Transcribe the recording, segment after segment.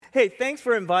Hey, thanks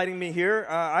for inviting me here.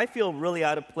 I feel really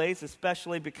out of place,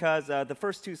 especially because the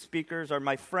first two speakers are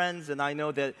my friends, and I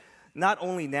know that not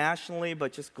only nationally,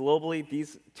 but just globally,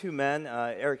 these two men,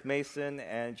 Eric Mason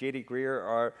and J.D. Greear,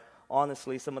 are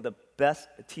honestly some of the best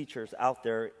teachers out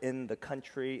there in the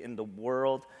country, in the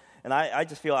world, and I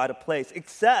just feel out of place,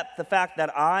 except the fact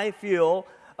that I feel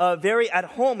very at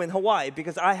home in Hawaii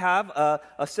because I have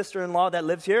a sister-in-law that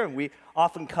lives here, and we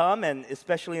often come, and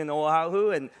especially in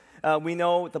Oahu, and we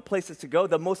know the places to go.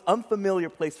 The most unfamiliar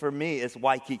place for me is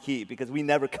Waikiki because we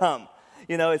never come.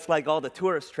 You know, it's like all the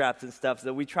tourist traps and stuff,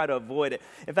 so we try to avoid it.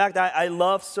 In fact, I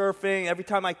love surfing. Every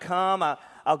time I come,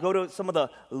 I'll go to some of the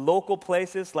local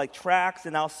places like tracks,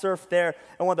 and I'll surf there.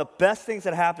 And one of the best things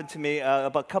that happened to me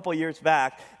about a couple of years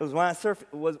back was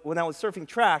when I was surfing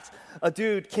tracks, a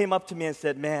dude came up to me and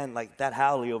said, "Man, like that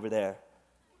haole over there.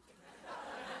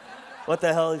 What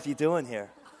the hell is he doing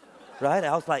here?" Right?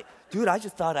 I was like, dude, I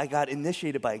just thought I got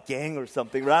initiated by a gang or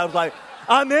something, right? I was like,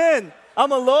 I'm in.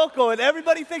 I'm a local, and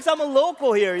everybody thinks I'm a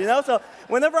local here, you know? So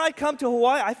whenever I come to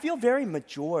Hawaii, I feel very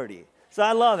majority. So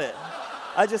I love it.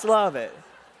 I just love it.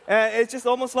 And it's just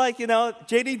almost like, you know,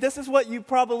 JD, this is what you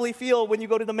probably feel when you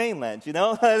go to the mainland, you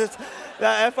know?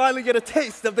 I finally get a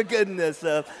taste of the goodness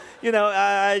of, you know,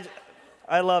 I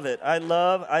love it. I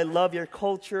love your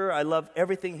culture. I love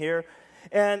everything here.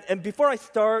 And before I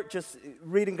start just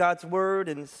reading God's Word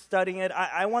and studying it,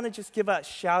 I want to just give a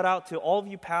shout out to all of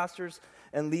you pastors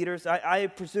and leaders. I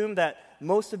presume that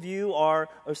most of you are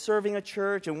serving a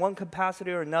church in one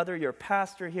capacity or another. You're a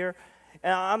pastor here.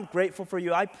 And I'm grateful for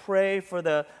you. I pray for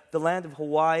the land of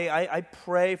Hawaii. I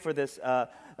pray for this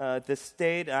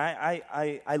state.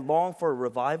 I long for a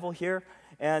revival here.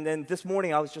 And then this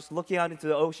morning, I was just looking out into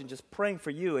the ocean, just praying for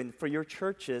you and for your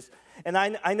churches. And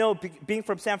I know, being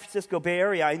from San Francisco Bay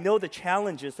Area, I know the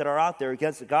challenges that are out there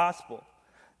against the gospel.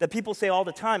 That people say all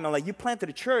the time, I'm like, you planted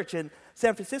a church in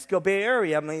San Francisco Bay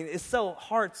Area. I mean, it's so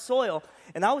hard soil.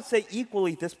 And I would say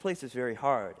equally, this place is very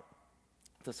hard.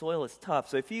 The soil is tough.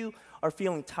 So if you are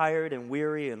feeling tired and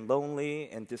weary and lonely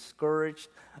and discouraged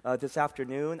this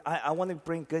afternoon, I want to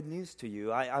bring good news to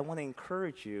you. I want to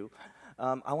encourage you.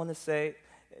 I want to say,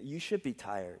 you should be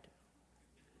tired.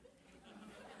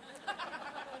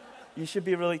 You should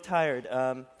be really tired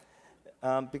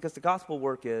because the gospel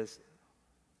work is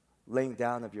laying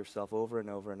down of yourself over and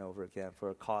over and over again for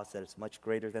a cause that is much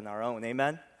greater than our own.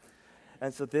 Amen?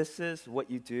 And so this is what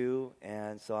you do,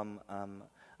 and so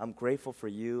I'm grateful for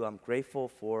you. I'm grateful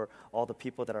for all the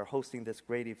people that are hosting this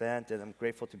great event, and I'm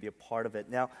grateful to be a part of it.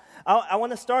 Now, I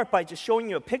want to start by just showing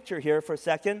you a picture here for a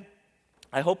second.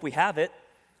 I hope we have it.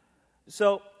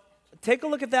 So take a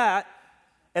look at that,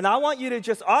 and I want you to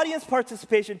just, audience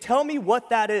participation, tell me what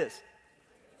that is.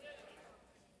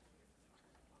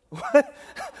 What?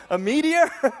 A meteor?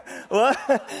 What?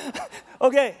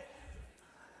 Okay.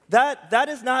 That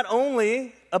is not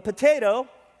only a potato,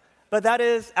 but that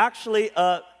is actually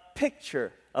a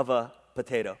picture of a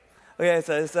potato. Okay,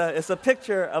 so it's a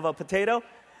picture of a potato.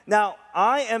 Now,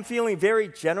 I am feeling very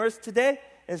generous today,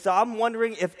 and so I'm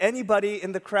wondering if anybody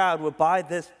in the crowd would buy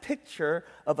this picture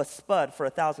of a spud for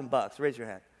 $1,000. Raise your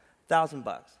hand.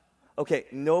 $1,000. Okay,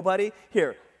 nobody?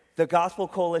 Here, the Gospel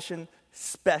Coalition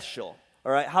special.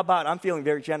 All right, how about, I'm feeling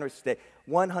very generous today,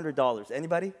 $100.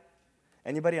 Anybody?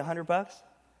 Anybody, $100?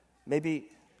 Maybe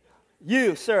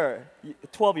you, sir,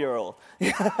 12-year-old.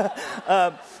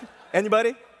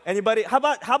 Anybody? Anybody? How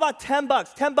about $10?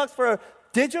 $10 for a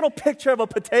digital picture of a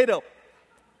potato.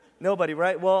 Nobody,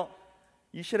 right? Well,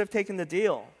 you should have taken the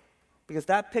deal because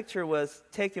that picture was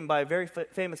taken by a very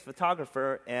famous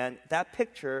photographer, and that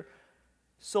picture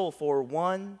sold for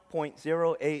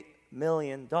 $1.08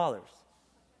 million.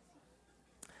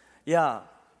 Yeah.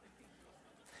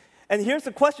 And here's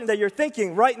the question that you're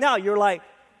thinking right now. You're like,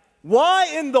 why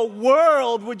in the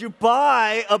world would you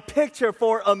buy a picture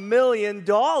for $1 million?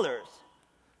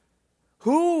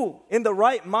 Who in the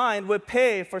right mind would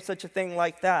pay for such a thing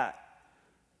like that?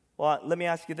 Well, let me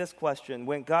ask you this question.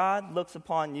 When God looks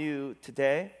upon you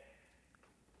today,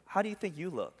 how do you think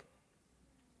you look?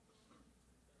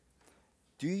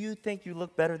 Do you think you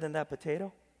look better than that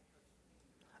potato?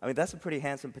 I mean, that's a pretty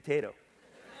handsome potato.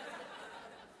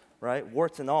 Right?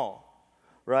 Warts and all.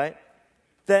 Right?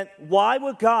 Then why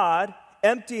would God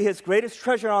empty his greatest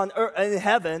treasure on earth, in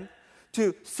heaven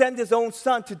to send his own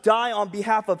son to die on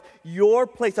behalf of your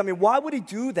place? I mean, why would he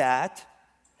do that?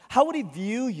 How would he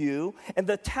view you? And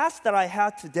the task that I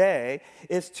have today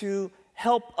is to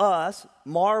help us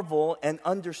marvel and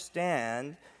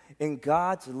understand in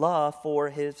God's love for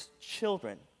his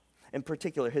children. In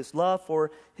particular, his love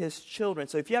for his children.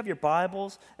 So if you have your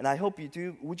Bibles, and I hope you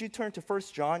do, would you turn to 1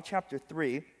 John chapter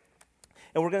 3?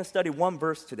 And we're going to study one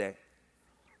verse today.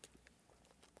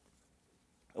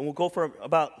 And we'll go for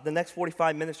about the next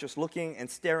 45 minutes just looking and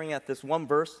staring at this one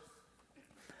verse.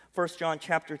 1 John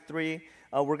chapter 3.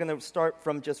 We're going to start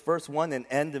from just verse 1 and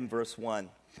end in verse 1.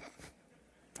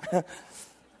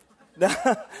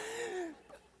 Now,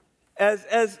 as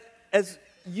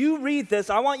you read this,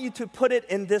 I want you to put it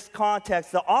in this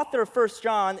context. The author of 1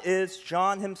 John is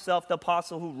John himself, the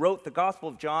apostle who wrote the Gospel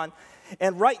of John.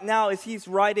 And right now, as he's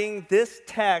writing this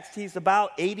text, he's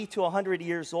about 80 to 100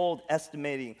 years old,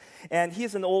 estimating. And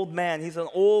he's an old man. He's an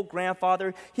old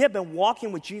grandfather. He had been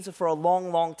walking with Jesus for a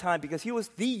long, long time because he was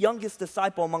the youngest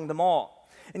disciple among them all.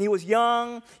 And he was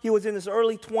young. He was in his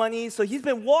early 20s. So he's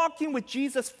been walking with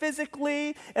Jesus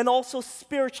physically and also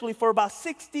spiritually for about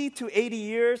 60 to 80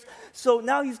 years. So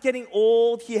now he's getting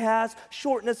old. He has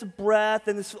shortness of breath.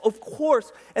 And this, of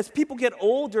course, as people get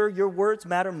older, your words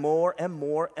matter more and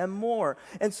more and more.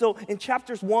 And so in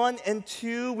chapters 1 and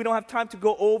 2, we don't have time to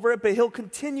go over it, but he'll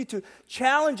continue to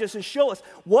challenge us and show us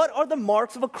what are the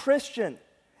marks of a Christian.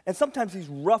 And sometimes he's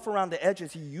rough around the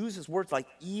edges. He uses words like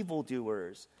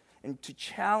evildoers and to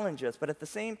challenge us. But at the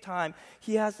same time,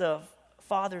 he has a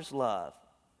father's love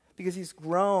because he's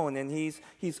grown and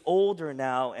he's older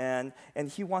now and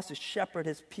he wants to shepherd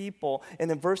his people. And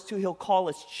in verse 2, he'll call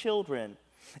us children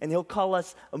and he'll call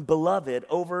us beloved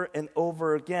over and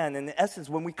over again. In essence,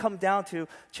 when we come down to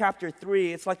chapter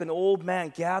 3, it's like an old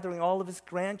man gathering all of his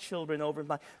grandchildren over and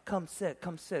like, come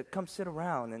sit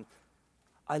around. And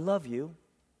I love you.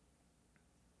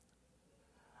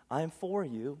 I am for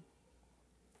you.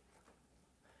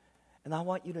 And I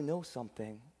want you to know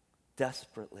something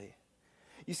desperately.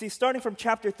 You see, starting from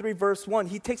chapter 3, verse 1,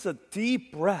 he takes a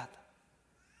deep breath.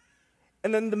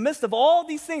 And in the midst of all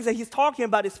these things that he's talking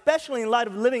about, especially in light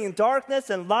of living in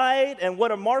darkness and light and what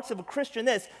are marks of a Christian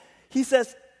is, he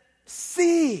says,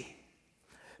 see,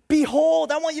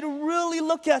 behold, I want you to really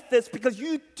look at this because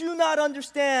you do not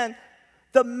understand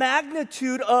the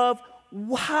magnitude of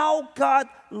how God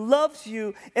loves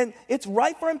you. And it's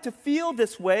right for him to feel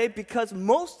this way because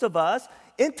most of us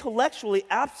intellectually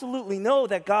absolutely know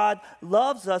that God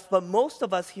loves us, but most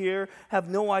of us here have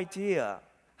no idea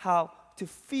how to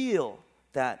feel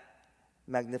that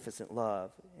magnificent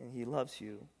love. And he loves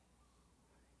you.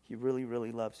 He really,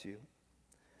 really loves you.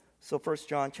 So 1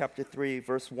 John chapter 3,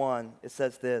 verse 1, it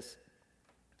says this,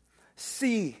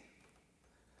 see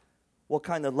what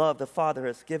kind of love the Father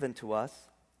has given to us,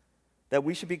 that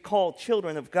we should be called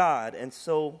children of God, and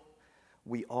so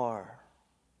we are.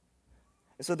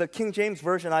 And so the King James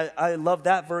Version, I love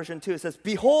that version too. It says,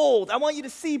 behold, I want you to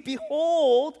see,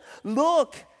 behold,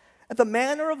 look at the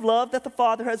manner of love that the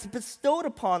Father has bestowed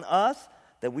upon us,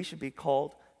 that we should be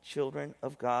called children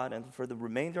of God. And for the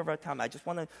remainder of our time, I just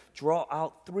want to draw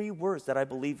out 3 words that I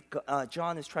believe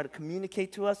John is trying to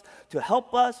communicate to us to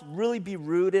help us really be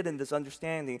rooted in this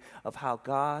understanding of how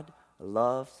God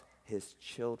loves his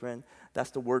children.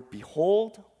 That's the word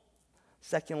behold.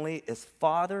 Secondly is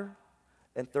father.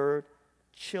 And third,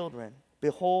 children.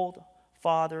 Behold,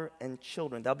 father, and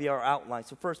children. That'll be our outline.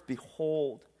 So first,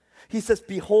 behold. He says,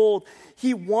 behold.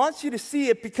 He wants you to see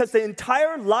it because the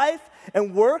entire life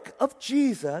and work of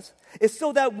Jesus is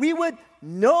so that we would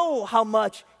know how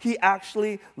much he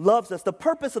actually loves us. The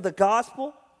purpose of the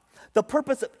gospel, the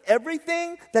purpose of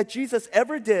everything that Jesus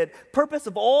ever did, purpose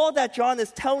of all that John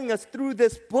is telling us through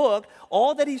this book,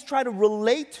 all that he's trying to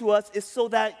relate to us is so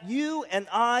that you and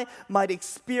I might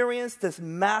experience this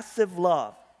massive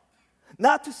love.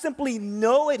 Not to simply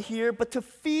know it here, but to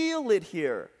feel it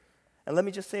here. And let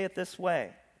me just say it this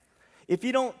way. If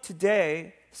you don't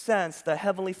today sense the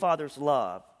Heavenly Father's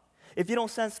love, if you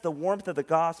don't sense the warmth of the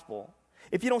gospel,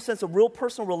 if you don't sense a real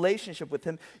personal relationship with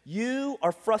him, you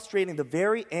are frustrating the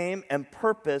very aim and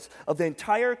purpose of the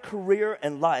entire career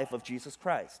and life of Jesus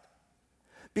Christ.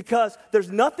 Because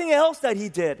there's nothing else that he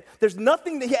did. There's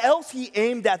nothing else he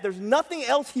aimed at. There's nothing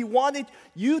else he wanted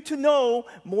you to know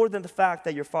more than the fact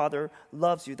that your Father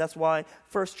loves you. That's why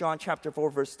 1 John chapter 4,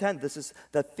 verse 10, this is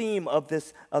the theme of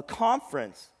this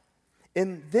conference.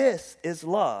 In this is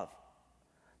love.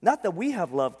 Not that we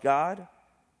have loved God,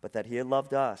 but that he had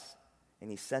loved us. And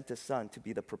he sent his son to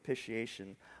be the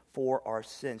propitiation for our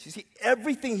sins. You see,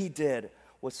 everything he did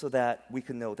was so that we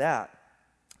could know that.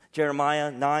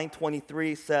 Jeremiah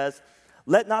 9:23 says,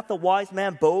 let not the wise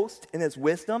man boast in his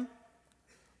wisdom.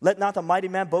 Let not the mighty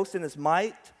man boast in his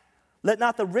might. Let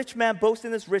not the rich man boast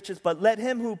in his riches, but let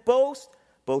him who boasts,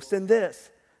 boast in this,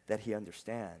 that he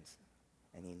understands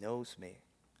and he knows me.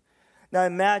 Now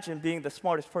imagine being the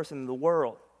smartest person in the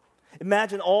world.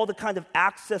 Imagine all the kind of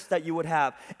access that you would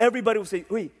have. Everybody would say,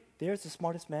 wait, there's the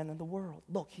smartest man in the world.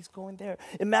 Look, he's going there.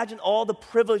 Imagine all the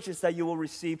privileges that you will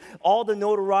receive, all the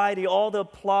notoriety, all the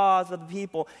applause of the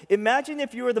people. Imagine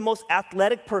if you were the most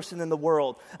athletic person in the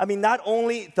world. I mean, not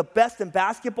only the best in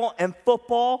basketball and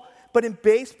football, but in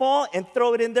baseball, and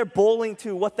throw it in there, bowling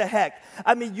too. What the heck?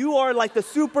 I mean, you are like the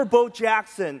Super Bo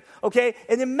Jackson, okay?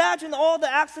 And imagine all the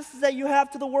accesses that you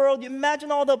have to the world.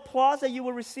 Imagine all the applause that you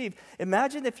will receive.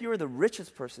 Imagine if you were the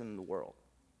richest person in the world.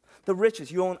 The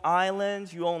richest. You own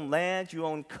islands, you own lands, you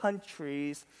own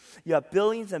countries. You have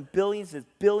billions and billions and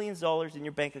billions of dollars in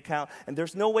your bank account, and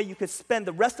there's no way you could spend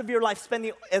the rest of your life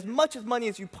spending as much money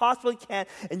as you possibly can,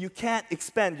 and you can't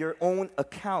expend your own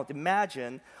account.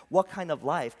 Imagine what kind of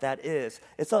life that is.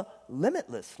 It's a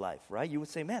limitless life, right? You would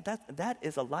say, man, that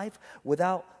is a life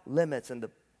without limits. And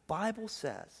the Bible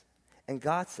says, and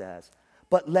God says,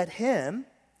 but let him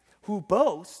who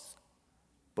boasts,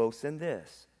 boast in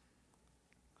this,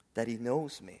 that he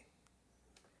knows me.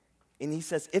 And he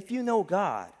says, if you know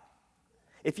God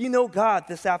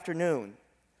this afternoon,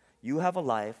 you have a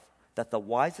life that the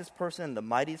wisest person, the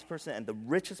mightiest person, and the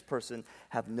richest person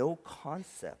have no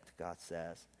concept, God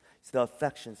says. It's the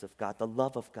affections of God, the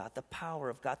love of God, the power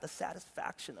of God, the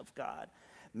satisfaction of God.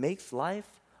 Makes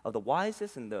life of the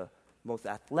wisest and the most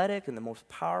athletic and the most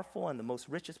powerful and the most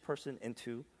richest person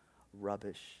into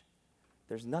rubbish.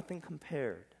 There's nothing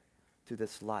compared to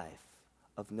this life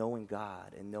of knowing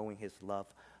God and knowing his love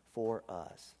for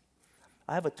us.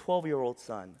 I have a 12-year-old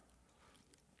son,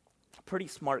 a pretty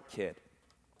smart kid.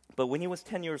 But when he was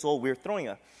 10 years old, we were throwing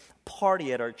a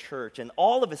party at our church, and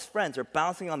all of his friends are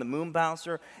bouncing on the moon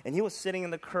bouncer, and he was sitting in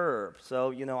the curb.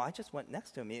 So, I just went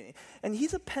next to him. And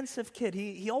he's a pensive kid.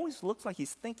 He always looks like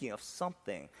he's thinking of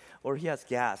something, or he has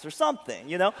gas or something,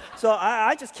 So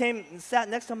I just came and sat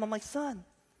next to him. I'm like, son,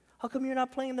 how come you're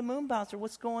not playing the moon bouncer?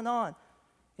 What's going on?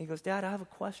 He goes, Dad, I have a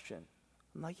question.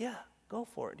 I'm like, yeah, go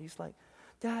for it. He's like,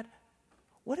 Dad,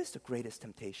 what is the greatest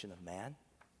temptation of man?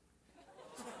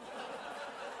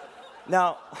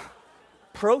 Now,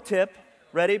 pro tip,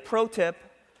 ready? Pro tip.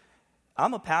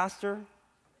 I'm a pastor.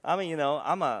 I'm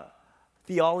a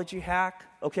theology hack,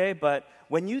 okay? But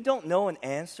when you don't know an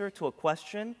answer to a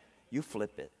question, you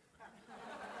flip it.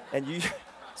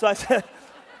 So I said,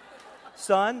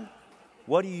 son,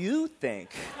 what do you think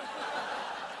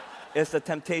is the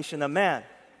temptation of man?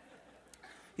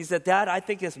 He said, Dad, I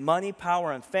think it's money,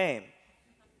 power, and fame.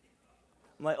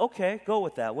 I'm like, okay, go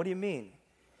with that. What do you mean?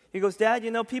 He goes, Dad,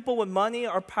 people with money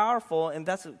are powerful, and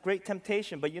that's a great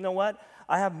temptation. But you know what?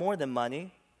 I have more than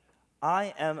money.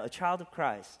 I am a child of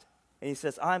Christ. And he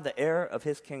says, I'm the heir of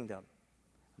his kingdom.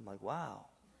 I'm like, wow.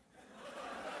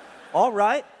 All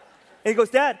right. And he goes,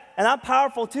 Dad, and I'm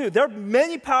powerful too. There are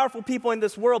many powerful people in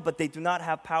this world, but they do not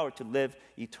have power to live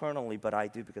eternally, but I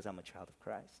do because I'm a child of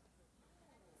Christ.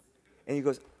 And he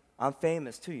goes, I'm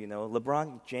famous too,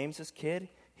 LeBron James's kid,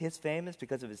 he's famous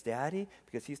because of his daddy,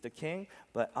 because he's the king,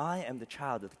 but I am the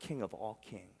child of the King of all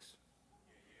kings.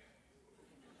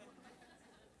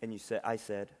 And I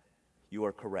said, you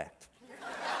are correct.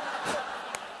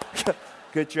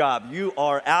 Good job. You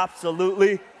are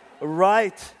absolutely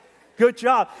right. Good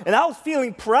job. And I was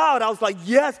feeling proud. I was like,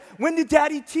 yes, when did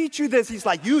Daddy teach you this? He's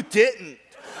like, you didn't.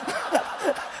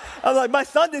 I was like, my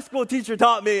Sunday school teacher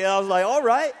taught me. And I was like, all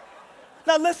right.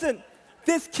 Now listen,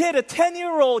 this kid, a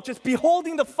 10-year-old, just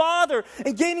beholding the Father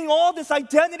and gaining all this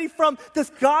identity from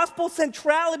this gospel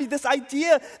centrality, this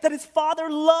idea that his Father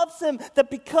loves him,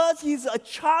 that because he's a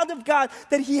child of God,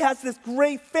 that he has this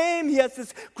great fame, he has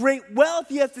this great wealth,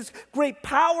 he has this great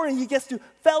power, and he gets to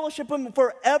fellowship him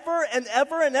forever and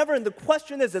ever and ever. And the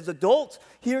question is, as adults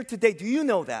here today, do you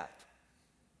know that?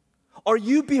 Are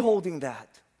you beholding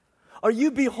that? Are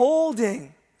you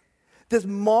beholding this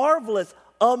marvelous,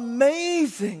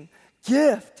 amazing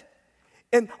gift,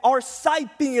 and our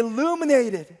sight being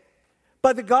illuminated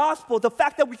by the gospel, the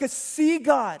fact that we could see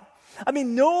God? I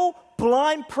mean, no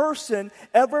blind person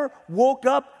ever woke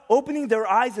up opening their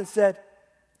eyes and said,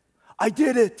 I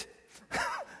did it.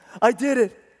 I did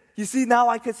it. You see, now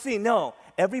I could see. No,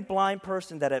 every blind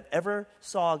person that I've ever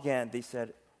saw again, they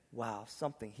said, wow,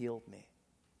 something healed me.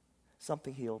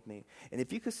 Something healed me. And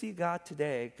if you could see God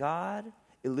today, God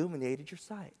illuminated your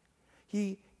sight.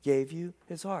 He gave you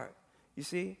his heart. You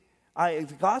see,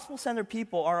 the gospel-centered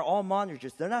people are all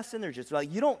monergists. They're not synergists.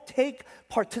 Like, you don't take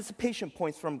participation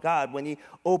points from God when he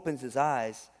opens his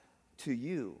eyes to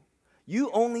you. You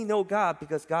only know God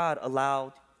because God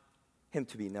allowed him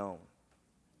to be known.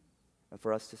 And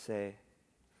for us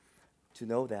to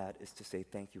know that is to say,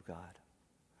 thank you, God.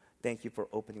 Thank you for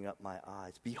opening up my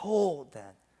eyes. Behold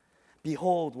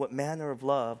what manner of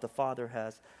love the Father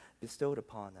has bestowed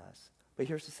upon us. But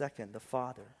here's the second, the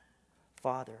Father.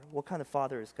 Father. What kind of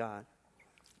Father is God?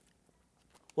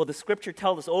 Well, the Scripture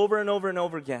tells us over and over and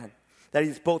over again that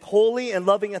He's both holy and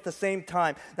loving at the same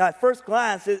time. Now, at first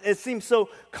glance, it seems so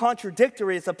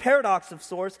contradictory. It's a paradox of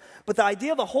sorts. But the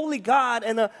idea of a holy God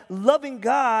and a loving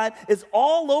God is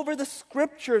all over the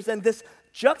Scriptures. And this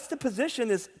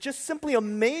juxtaposition is just simply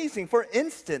amazing. For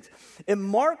instance, in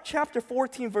Mark chapter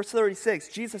 14, verse 36,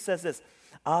 Jesus says this,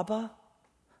 Abba,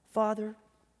 Father,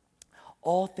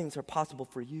 all things are possible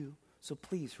for you, so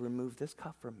please remove this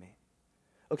cup from me.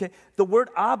 Okay, the word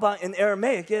Abba in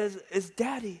Aramaic is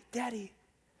daddy, daddy,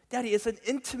 daddy. It's an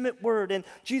intimate word, and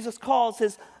Jesus calls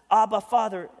his Abba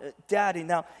Father daddy.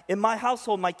 Now, in my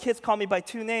household, my kids call me by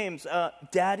two names,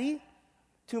 Daddy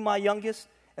to my youngest,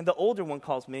 and the older one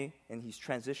calls me, and he's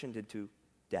transitioned into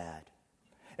Dad.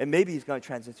 And maybe he's going to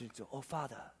transition to, oh,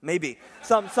 Father, maybe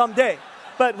someday.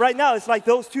 But right now, it's like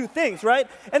those two things, right?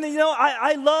 And then,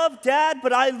 I love Dad,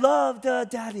 but I love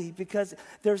Daddy because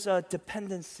there's a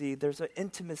dependency, there's an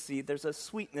intimacy, there's a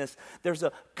sweetness, there's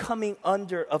a coming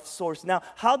under of source. Now,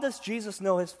 how does Jesus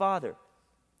know his Father?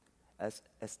 As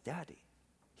Daddy.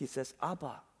 He says,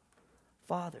 Abba,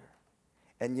 Father.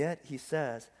 And yet, he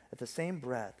says, at the same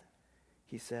breath,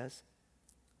 he says,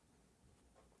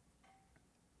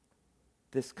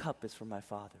 this cup is from my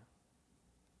Father.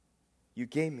 You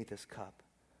gave me this cup.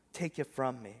 Take it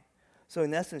from me. So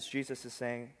in essence, Jesus is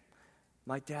saying,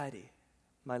 my daddy,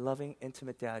 my loving,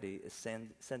 intimate daddy is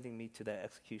sending me to the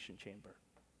execution chamber.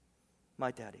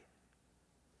 My daddy.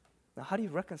 Now, how do you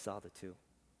reconcile the two?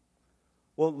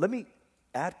 Well, let me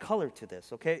add color to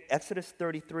this, okay? Exodus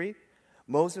 33,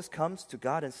 Moses comes to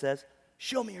God and says,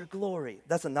 show me your glory.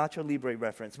 That's a Nacho Libre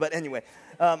reference. But anyway,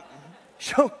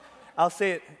 I'll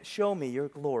say it, show me your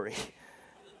glory.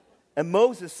 And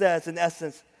Moses says, in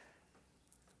essence,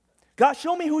 God,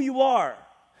 show me who you are.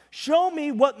 Show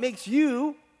me what makes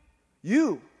you,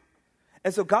 you.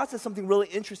 And so God says something really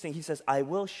interesting. He says, I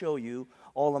will show you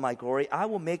all of my glory. I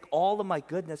will make all of my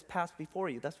goodness pass before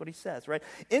you. That's what he says, right?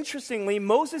 Interestingly,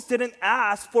 Moses didn't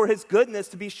ask for his goodness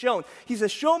to be shown. He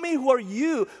says, show me who are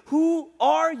you. Who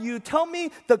are you? Tell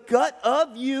me the gut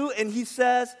of you. And he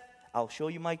says, I'll show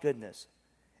you my goodness.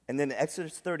 And then in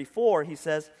Exodus 34, he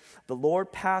says, the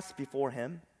Lord passed before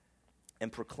him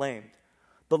and proclaimed,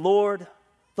 the Lord,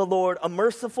 a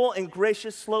merciful and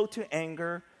gracious, slow to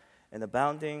anger, and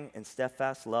abounding in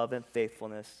steadfast love and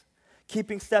faithfulness,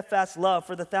 keeping steadfast love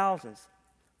for the thousands,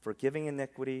 forgiving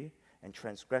iniquity and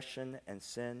transgression and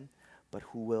sin, but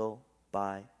who will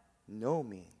by no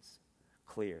means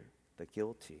clear the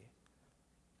guilty.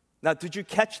 Now, did you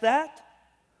catch that?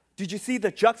 Did you see the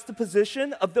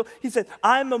juxtaposition of he said,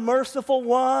 I'm a merciful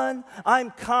one, I'm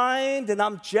kind, and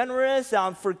I'm generous, and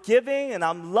I'm forgiving, and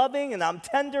I'm loving, and I'm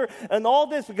tender, and all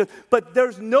this. But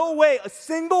there's no way a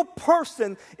single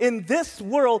person in this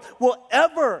world will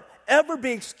ever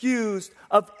be excused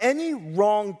of any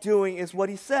wrongdoing, is what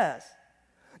he says.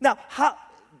 Now,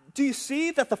 do you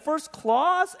see that the first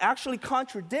clause actually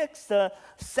contradicts the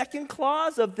second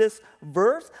clause of this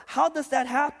verse? How does that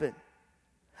happen?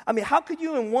 I mean, how could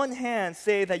you in one hand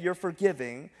say that you're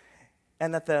forgiving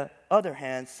and at the other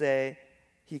hand say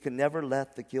he can never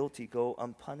let the guilty go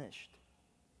unpunished?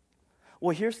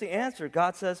 Well, here's the answer.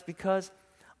 God says, because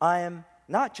I am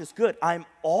not just good, I'm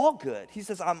all good. He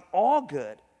says, I'm all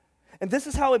good. And this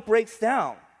is how it breaks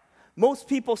down. Most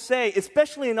people say,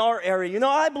 especially in our area,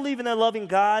 I believe in a loving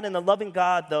God, and a loving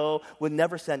God, though, would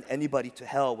never send anybody to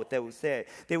hell, what they would say.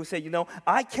 They would say,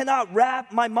 I cannot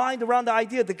wrap my mind around the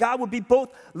idea that God would be both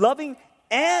loving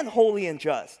and holy and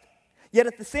just. Yet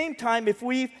at the same time, if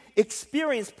we've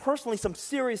experienced personally some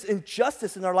serious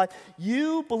injustice in our life,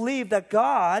 you believe that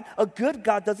God, a good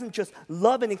God, doesn't just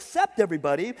love and accept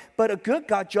everybody, but a good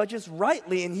God judges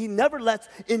rightly, and he never lets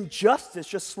injustice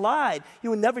just slide. He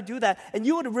would never do that. And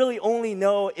you would really only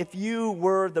know if you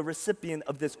were the recipient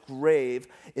of this grave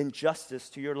injustice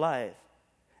to your life.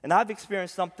 And I've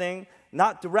experienced something,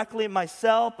 not directly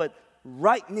myself, but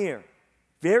right near,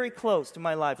 very close to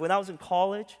my life. When I was in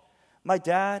college, my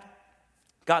dad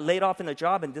got laid off in a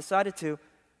job and decided to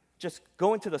just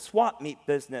go into the swap meet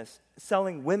business,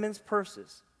 selling women's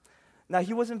purses. Now,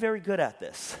 he wasn't very good at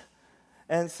this.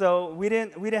 And so we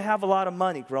didn't have a lot of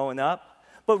money growing up.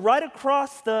 But right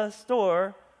across the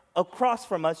store, across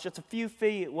from us, just a few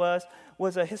feet, was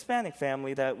a Hispanic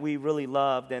family that we really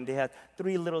loved. And they had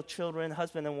 3 little children,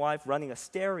 husband and wife, running a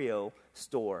stereo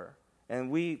store. And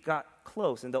we got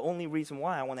close. And the only reason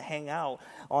why I want to hang out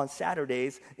on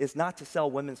Saturdays is not to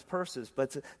sell women's purses,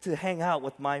 but to hang out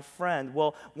with my friend.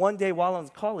 Well, one day while I was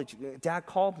in college, Dad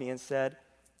called me and said,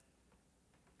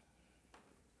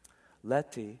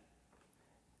 Letty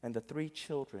and the 3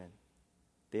 children,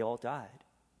 they all died.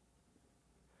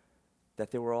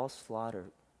 that they were all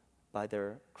slaughtered by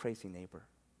their crazy neighbor.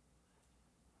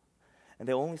 And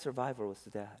the only survivor was the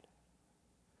dad.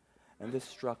 And this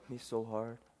struck me so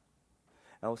hard.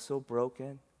 I was so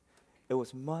broken. It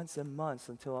was months and months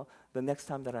until the next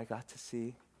time that I got to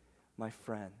see my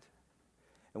friend.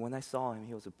 And when I saw him,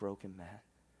 he was a broken man.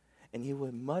 And he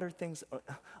would mutter things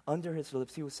under his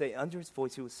lips. He would say, under his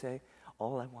voice, he would say,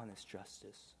 all I want is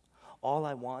justice. All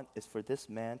I want is for this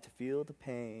man to feel the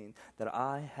pain that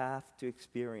I have to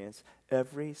experience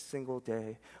every single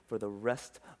day for the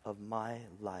rest of my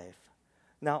life.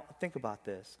 Now, think about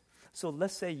this. So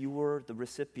let's say you were the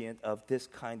recipient of this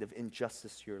kind of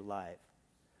injustice to your life.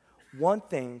 One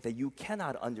thing that you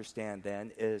cannot understand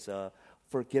then is a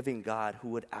forgiving God who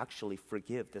would actually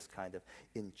forgive this kind of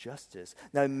injustice.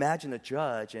 Now imagine a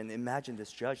judge, and imagine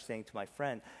this judge saying to my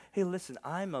friend, hey, listen,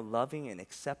 I'm a loving and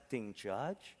accepting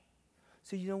judge.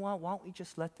 So you know what? Why don't we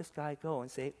just let this guy go and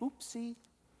say, oopsie,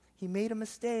 he made a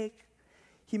mistake.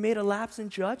 He made a lapse in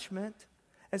judgment.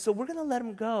 And so we're going to let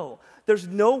him go. There's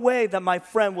no way that my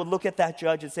friend would look at that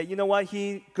judge and say, you know what,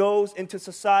 he goes into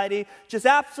society just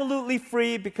absolutely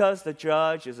free because the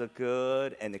judge is a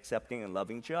good and accepting and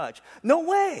loving judge. No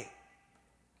way.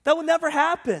 That will never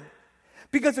happen.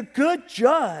 Because a good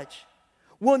judge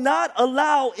will not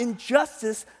allow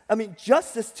justice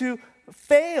to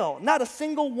fail. Not a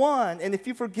single one. And if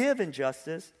you forgive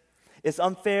injustice, it's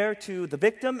unfair to the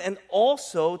victim and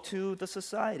also to the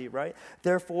society, right?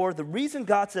 Therefore, the reason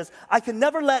God says, I can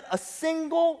never let a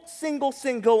single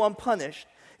sin go unpunished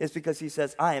is because he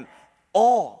says, I am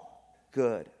all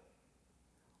good.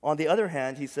 On the other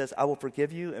hand, he says, I will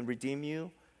forgive you and redeem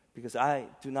you because I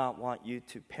do not want you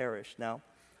to perish. Now,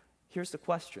 here's the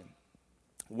question.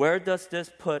 Where does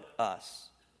this put us?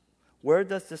 Where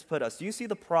does this put us? Do you see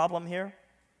the problem here?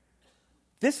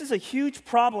 This is a huge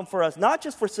problem for us, not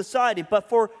just for society, but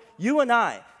for you and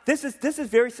I. This is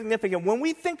very significant. When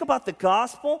we think about the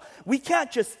gospel, we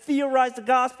can't just theorize the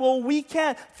gospel. We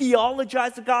can't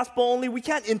theologize the gospel only. We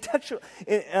can't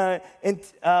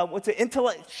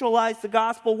intellectualize the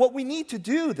gospel. What we need to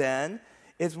do then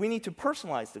is we need to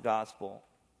personalize the gospel.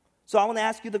 So I want to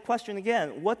ask you the question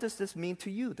again. What does this mean to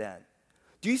you then?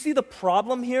 Do you see the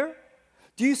problem here?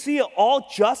 Do you see an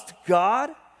all-just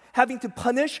God having to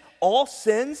punish all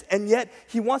sins, and yet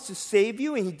he wants to save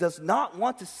you, and he does not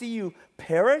want to see you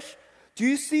perish? Do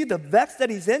you see the vex that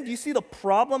he's in? Do you see the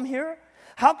problem here?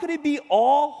 How could he be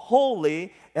all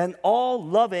holy and all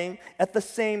loving at the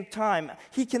same time?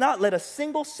 He cannot let a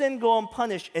single sin go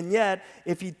unpunished, and yet,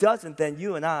 if he doesn't, then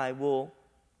you and I will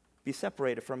be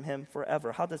separated from him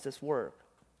forever. How does this work?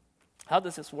 How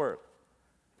does this work?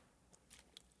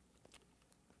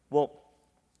 Well,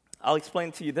 I'll explain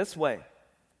it to you this way.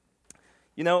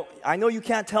 You know, I know you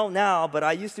can't tell now, but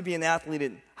I used to be an athlete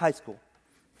in high school.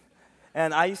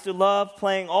 And I used to love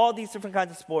playing all these different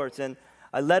kinds of sports. And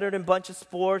I lettered in a bunch of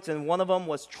sports, and one of them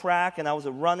was track, and I was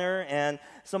a runner. And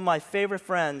some of my favorite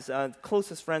friends,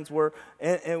 closest friends, were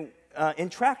in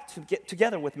track to get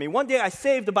together with me. One day I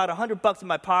saved about $100 in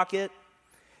my pocket,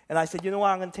 and I said, you know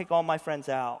what, I'm going to take all my friends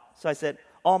out. So I said,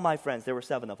 all my friends, there were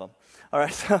 7 of them. All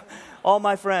right, so all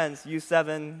my friends, you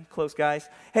 7 close guys,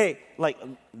 hey,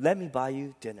 let me buy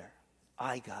you dinner.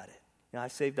 I got it. You know, I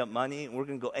saved up money, and we're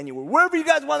going to go anywhere, wherever you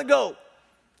guys want to go.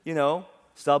 You know,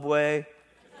 Subway,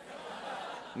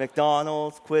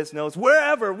 McDonald's, Quiznos,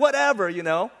 wherever, whatever, you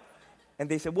know. And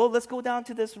they said, well, let's go down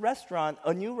to this restaurant,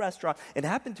 a new restaurant. It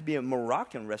happened to be a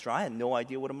Moroccan restaurant. I had no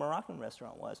idea what a Moroccan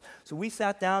restaurant was. So we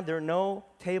sat down. There are no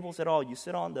tables at all. You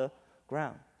sit on the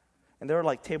ground. And there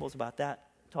are tables about that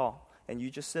tall. And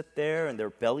you just sit there, and they're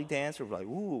belly dancers. We're like,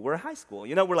 ooh, we're in high school.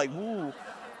 You know, we're like, ooh,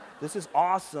 this is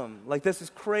awesome. This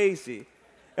is crazy.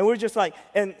 And we're just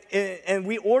and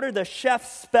we ordered the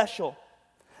chef's special.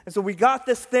 And so we got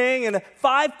this thing, and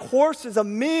 5 courses a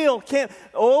meal came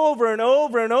over and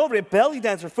over and over. Belly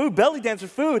dancer food.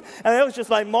 And it was just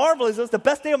marvelous. It was the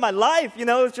best day of my life. You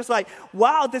know, it was just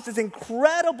wow, this is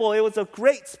incredible. It was a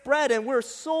great spread, and we were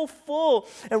so full.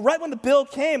 And right when the bill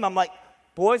came, I'm like,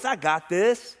 boys, I got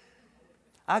this.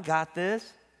 And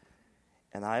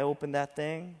I opened that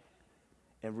thing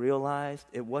and realized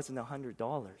it wasn't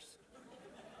 $100.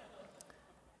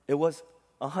 It was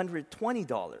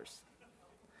 $120.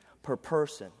 Per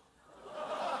person.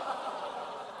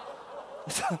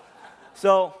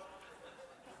 So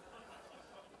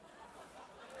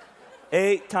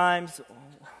 8 times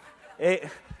 8,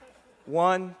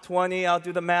 120, I'll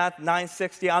do the math,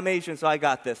 960. I'm Asian, so I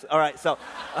got this. All right, so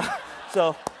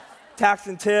tax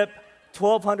and tip,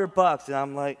 $1,200. And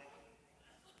I'm like,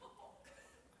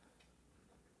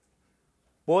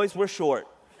 boys, we're short.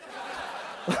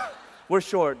 We're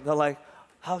short. They're like,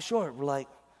 how short? We're like,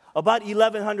 about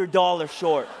 $1,100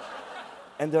 short.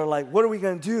 And they're like, what are we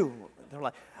going to do? They're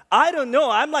like, I don't know.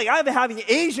 I'm having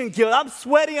Asian guilt. I'm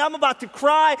sweating. I'm about to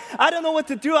cry. I don't know what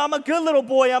to do. I'm a good little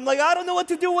boy. I'm like, I don't know what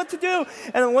to do.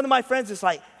 And then one of my friends is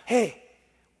like, hey,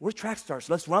 we're track stars.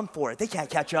 Let's run for it. They can't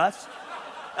catch us.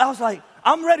 I was like,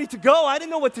 I'm ready to go. I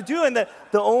didn't know what to do. And the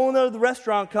owner of the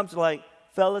restaurant comes like,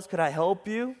 fellas, could I help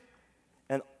you?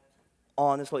 And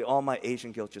honestly, all my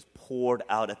Asian guilt just poured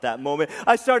out at that moment.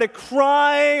 I started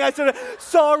crying. I started,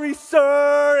 sorry,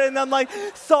 sir. And I'm like,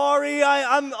 sorry,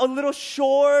 I'm a little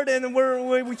short and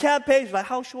we can't pay. He's like,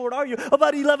 how short are you?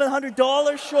 About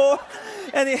 $1,100 short.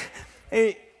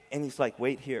 And he's like,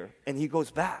 wait here. And he goes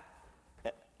back.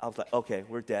 I was like, okay,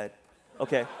 we're dead.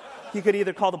 Okay. He could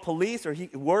either call the police or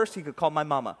worse, he could call my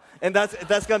mama. And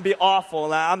that's going to be awful.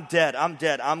 And I'm dead.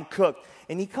 I'm cooked.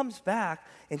 And he comes back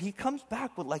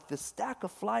with like this stack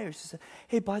of flyers. He said,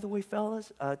 hey, by the way,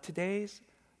 fellas, today's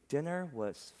dinner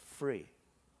was free.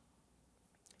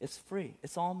 It's free.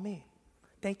 It's all me.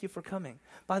 Thank you for coming.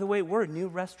 By the way, we're a new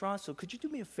restaurant, so could you do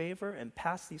me a favor and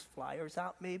pass these flyers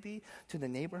out maybe to the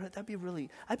neighborhood?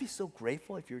 I'd be so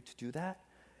grateful if you were to do that.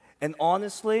 And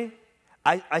honestly,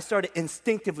 I started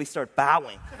instinctively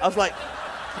bowing. I was like,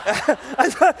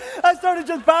 I started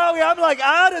just bowing. I'm like,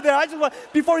 out of there.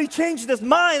 Before he changed his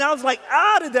mind, I was like,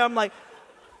 out of there. I'm like,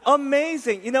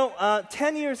 amazing.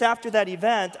 10 years after that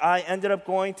event, I ended up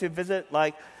going to visit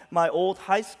like my old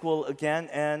high school again,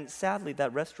 and sadly,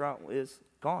 that restaurant is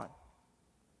gone.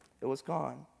 It was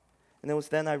gone. And it was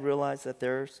then I realized that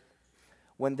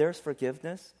when there's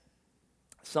forgiveness,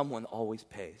 someone always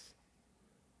pays.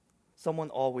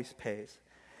 Someone always pays.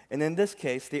 And in this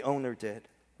case, the owner did,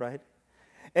 right?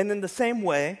 And in the same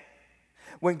way,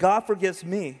 when God forgives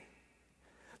me,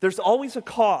 there's always a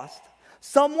cost.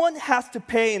 Someone has to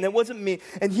pay, and it wasn't me.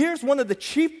 And here's one of the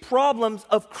chief problems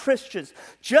of Christians.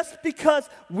 Just because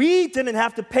we didn't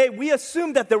have to pay, we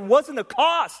assumed that there wasn't a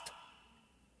cost.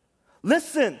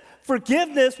 Listen,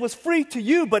 forgiveness was free to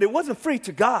you, but it wasn't free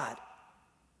to God.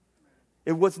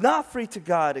 It was not free to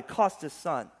God. It cost His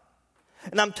Son.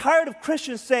 And I'm tired of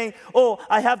Christians saying, oh,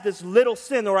 I have this little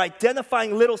sin, or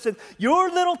identifying little sin.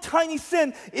 Your little tiny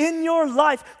sin in your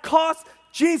life cost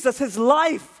Jesus His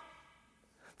life.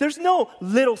 There's no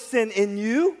little sin in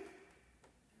you.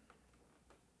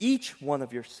 Each one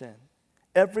of your sin,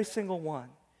 every single one,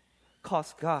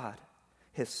 cost God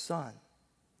His Son.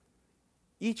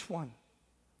 Each one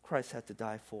Christ had to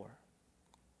die for.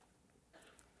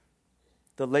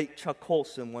 The late Chuck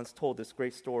Colson once told this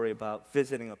great story about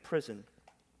visiting a prison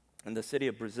in the city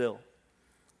of Brazil.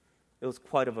 It was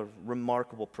quite of a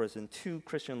remarkable prison. 2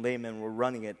 Christian laymen were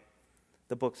running it.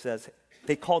 The book says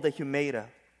they called it Humeda,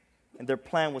 and their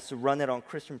plan was to run it on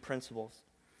Christian principles.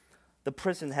 The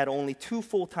prison had only 2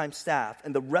 full-time staff,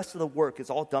 and the rest of the work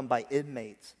is all done by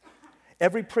inmates.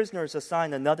 Every prisoner is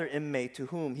assigned another inmate to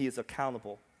whom he is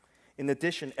accountable. In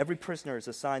addition, every prisoner is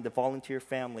assigned a volunteer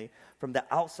family from the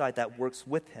outside that works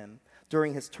with him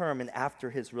during his term and after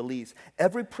his release.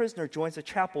 Every prisoner joins a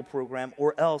chapel program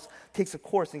or else takes a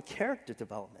course in character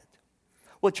development.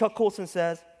 Well, Chuck Colson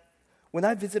says, when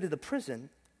I visited the prison,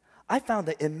 I found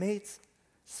the inmates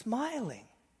smiling,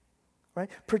 right?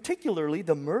 Particularly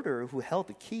the murderer who held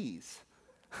the keys,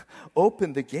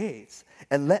 opened the gates,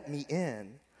 and let me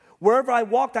in. Wherever I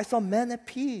walked, I saw men at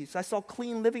peace. I saw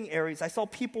clean living areas. I saw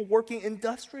people working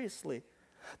industriously.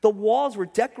 The walls were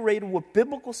decorated with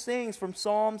biblical sayings from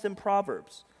Psalms and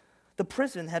Proverbs. The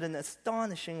prison had an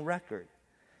astonishing record.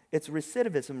 Its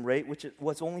recidivism rate, which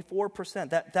was only 4%.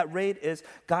 That rate is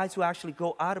guys who actually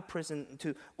go out of prison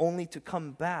only to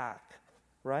come back,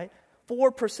 right?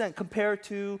 4% compared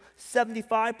to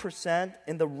 75%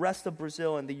 in the rest of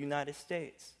Brazil and the United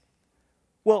States.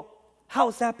 Well, how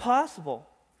is that possible?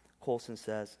 Colson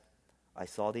says, I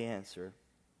saw the answer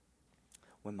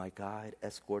when my guide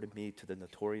escorted me to the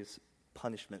notorious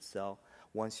punishment cell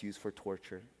once used for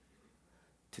torture.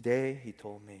 Today, he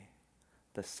told me,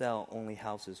 the cell only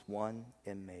houses 1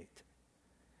 inmate.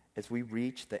 As we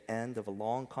reached the end of a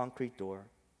long concrete door,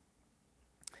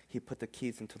 he put the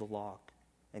keys into the lock,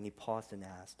 and he paused and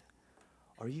asked,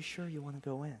 are you sure you want to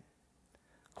go in?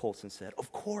 Colson said,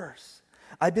 of course.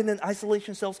 I've been in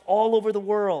isolation cells all over the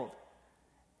world.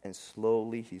 And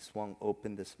slowly he swung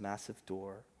open this massive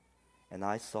door, and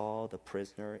I saw the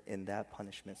prisoner in that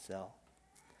punishment cell,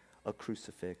 a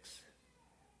crucifix,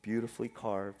 beautifully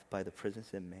carved by the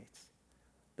prison's inmates,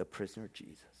 the prisoner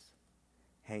Jesus,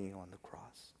 hanging on the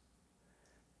cross.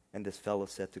 And this fellow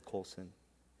said to Colson,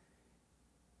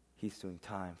 he's doing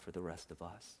time for the rest of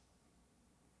us.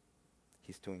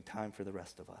 He's doing time for the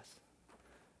rest of us.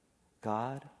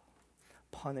 God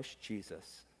punished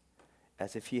Jesus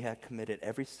as if he had committed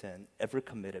every sin ever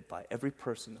committed by every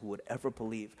person who would ever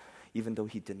believe, even though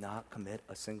he did not commit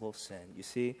a single sin. You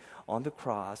see, on the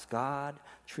cross, God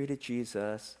treated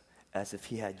Jesus as if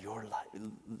he had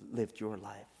lived your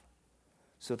life,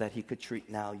 so that he could treat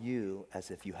now you as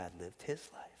if you had lived his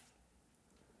life.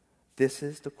 This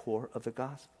is the core of the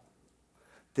gospel.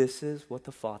 This is what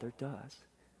the Father does.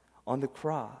 On the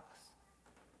cross,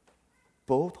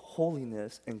 both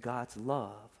holiness and God's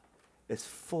love is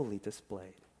fully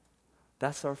displayed.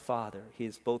 That's our Father. He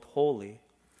is both holy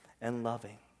and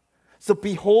loving. So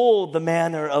behold the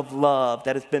manner of love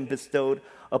that has been bestowed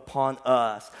upon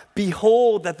us.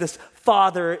 Behold that this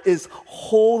Father is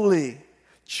holy,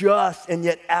 just, and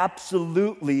yet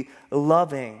absolutely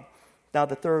loving. Now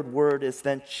the third word is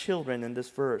then children in this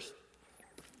verse.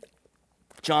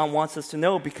 John wants us to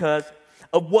know because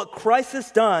of what Christ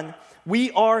has done,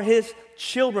 we are his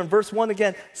children. Verse 1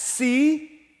 again, see,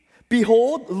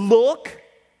 behold, look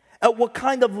at what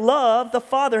kind of love the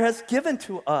Father has given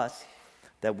to us,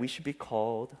 that we should be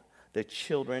called the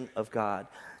children of God.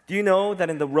 Do you know that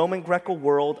in the Roman Greco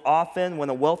world, often when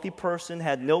a wealthy person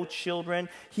had no children,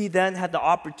 he then had the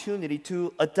opportunity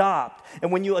to adopt.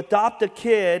 And when you adopt a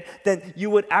kid, then you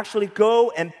would actually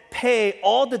go and pay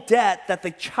all the debt that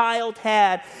the child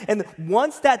had. And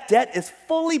once that debt is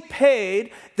fully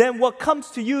paid, then what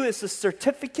comes to you is a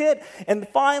certificate. And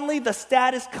finally, the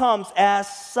status comes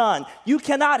as son. You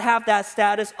cannot have that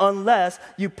status unless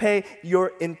you pay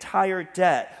your entire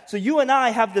debt. So you and I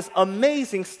have this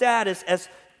amazing status as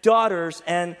daughters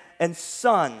and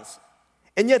sons.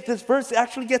 And yet this verse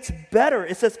actually gets better.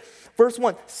 It says, verse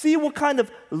 1, see what kind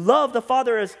of love the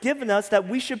Father has given us that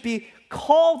we should be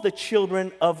called the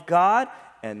children of God.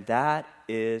 And that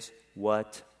is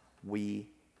what we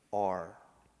are.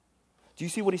 Do you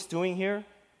see what he's doing here?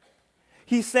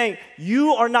 He's saying,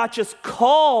 you are not just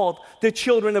called the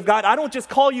children of God. I don't just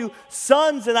call you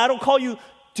sons and I don't call you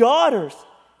daughters.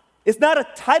 It's not a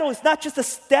title. It's not just a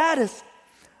status.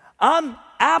 I'm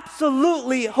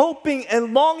absolutely hoping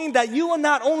and longing that you will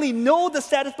not only know the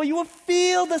status, but you will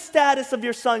feel the status of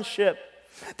your sonship.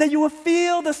 That you will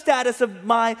feel the status of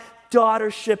my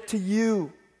daughtership to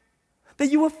you.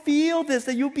 That you will feel this,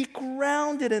 that you'll be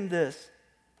grounded in this.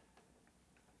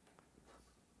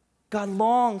 God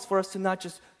longs for us to not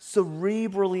just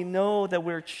cerebrally know that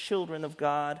we're children of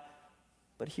God,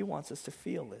 but he wants us to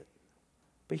feel it.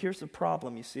 But here's the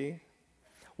problem, you see.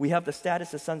 We have the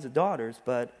status of sons and daughters,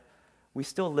 but we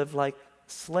still live like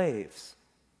slaves.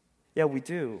 Yeah, we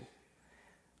do.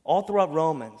 All throughout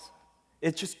Romans,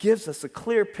 it just gives us a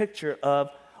clear picture of,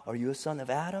 are you a son of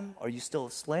Adam? Are you still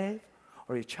a slave?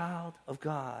 Or are you a child of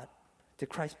God? Did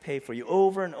Christ pay for you?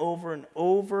 Over and over and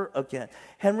over again.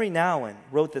 Henry Nouwen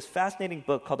wrote this fascinating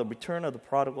book called The Return of the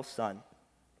Prodigal Son.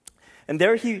 And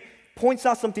there he points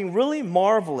out something really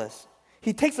marvelous.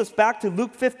 He takes us back to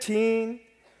Luke 15,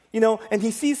 and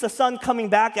he sees the son coming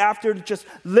back after just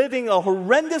living a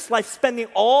horrendous life, spending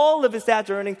all of his dad's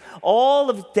earnings, all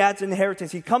of his dad's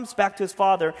inheritance. He comes back to his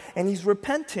father, and he's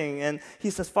repenting. And he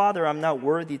says, Father, I'm not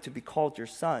worthy to be called your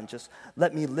son. Just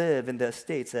let me live in the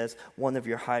estates as one of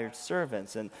your hired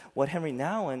servants. And what Henry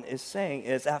Nouwen is saying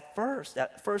is, at first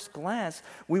glance,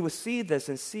 we would see this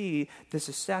and see this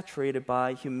is saturated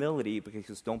by humility,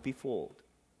 because don't be fooled.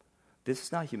 This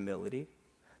is not humility.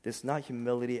 This is not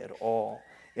humility at all.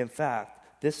 In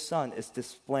fact, this son is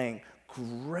displaying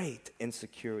great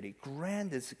insecurity,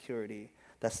 grand insecurity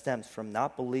that stems from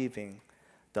not believing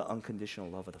the unconditional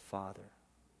love of the Father.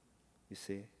 You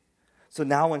see? So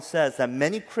Nouwen says that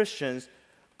many Christians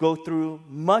go through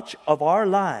much of our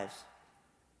lives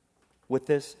with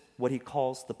this, what he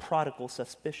calls the prodigal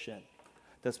suspicion.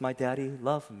 Does my daddy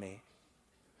love me?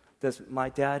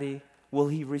 Will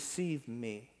he receive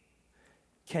me?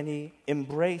 Can he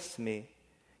embrace me?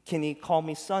 Can he call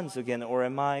me sons again, or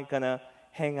am I going to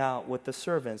hang out with the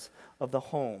servants of the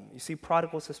home? You see,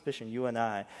 prodigal suspicion, you and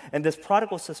I. And this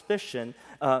prodigal suspicion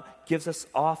gives us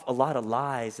off a lot of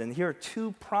lies. And here are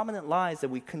two prominent lies that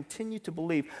we continue to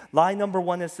believe. Lie number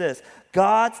one is this: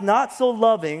 God's not so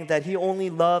loving that he only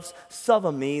loves some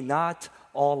of me, not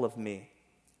all of me.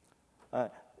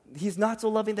 He's not so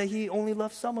loving that he only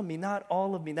loves some of me, not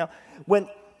all of me. Now,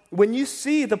 when you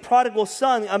see the prodigal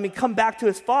son, come back to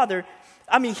his father,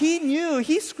 he knew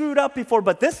he screwed up before,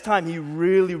 but this time he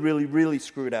really, really, really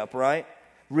screwed up, right?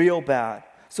 Real bad.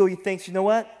 So he thinks, you know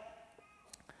what?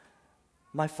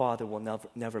 My father will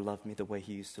never love me the way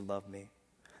he used to love me.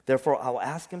 Therefore, I'll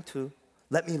ask him to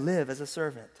let me live as a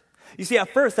servant. You see, at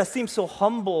first, that seems so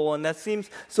humble and that seems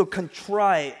so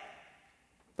contrite.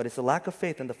 But it's a lack of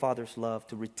faith in the Father's love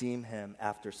to redeem him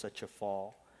after such a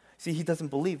fall. See, he doesn't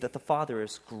believe that the Father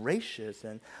is gracious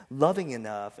and loving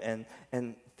enough, and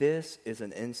this is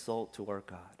an insult to our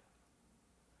God.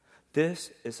 This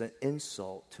is an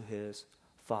insult to his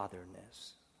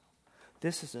fatherness.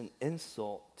 This is an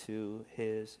insult to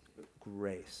his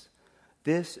grace.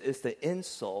 This is the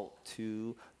insult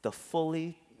to the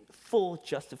full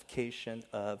justification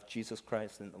of Jesus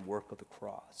Christ and the work of the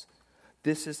cross.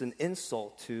 This is an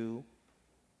insult to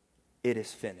it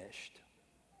is finished.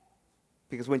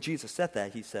 Because when Jesus said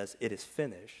that, he says, it is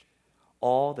finished.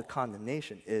 All the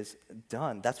condemnation is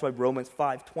done. That's why Romans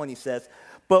 5:20 says,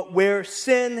 but where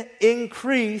sin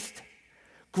increased,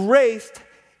 grace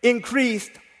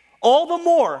increased all the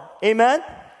more. Amen?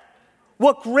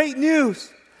 What great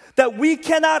news that we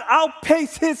cannot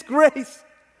outpace his grace.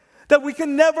 That we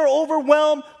can never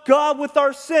overwhelm God with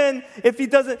our sin if he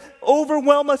doesn't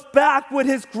overwhelm us back with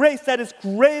his grace that is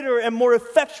greater and more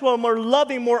effectual, more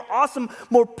loving, more awesome,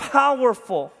 more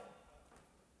powerful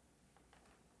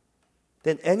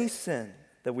than any sin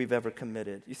that we've ever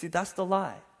committed. You see, that's the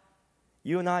lie.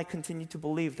 You and I continue to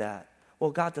believe that.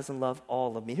 Well, God doesn't love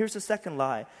all of me. Here's the second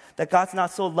lie, that God's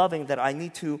not so loving that I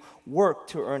need to work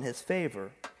to earn his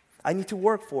favor. I need to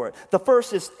work for it. The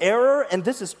first is error, and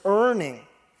this is earning.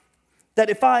 That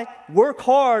if I work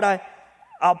hard,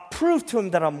 I'll prove to him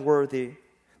that I'm worthy.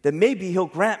 Then maybe he'll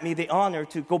grant me the honor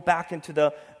to go back into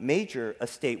the major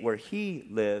estate where he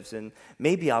lives. And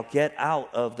maybe I'll get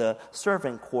out of the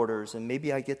servant quarters. And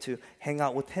maybe I get to hang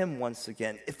out with him once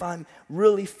again. If I'm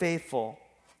really faithful.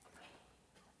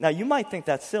 Now, you might think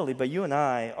that's silly, but you and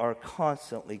I are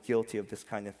constantly guilty of this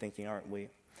kind of thinking, aren't we?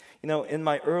 You know, in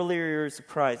my earlier years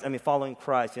of following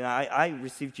Christ, I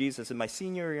received Jesus in my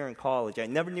senior year in college. I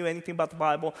never knew anything about the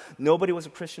Bible. Nobody was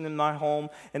a Christian in my home,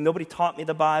 and nobody taught me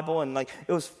the Bible. And it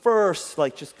was first,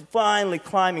 just finally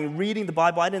climbing, reading the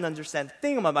Bible. I didn't understand a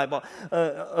thing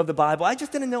of the Bible. I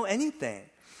just didn't know anything.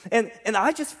 And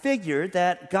I just figured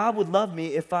that God would love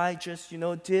me if I just,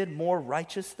 did more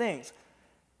righteous things.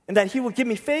 And that he would give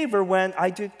me favor when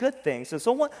I did good things. And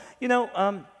so,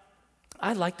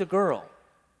 I liked a girl.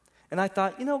 And I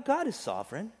thought, God is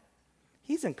sovereign.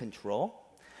 He's in control.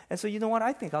 And so,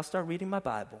 I think I'll start reading my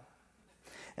Bible.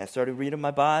 And I started reading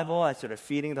my Bible. I started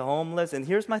feeding the homeless. And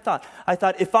here's my thought. I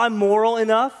thought, if I'm moral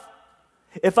enough,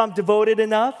 if I'm devoted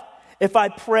enough, if I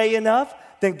pray enough,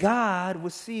 then God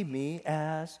would see me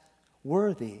as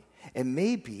worthy. And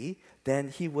maybe then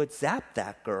he would zap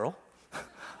that girl.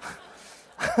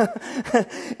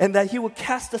 And that he would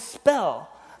cast a spell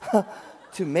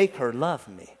to make her love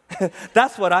me.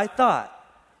 That's what I thought.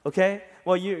 Okay?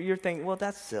 Well, you're thinking, well,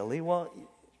 that's silly. Well,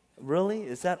 really?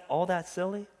 Is that all that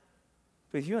silly?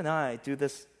 Because you and I do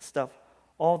this stuff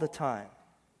all the time.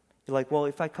 You're like, well,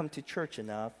 if I come to church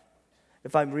enough,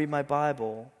 if I read my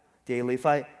Bible daily, if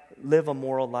I live a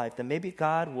moral life, then maybe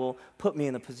God will put me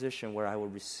in a position where I will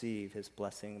receive his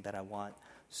blessing that I want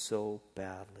so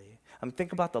badly.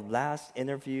 Think about the last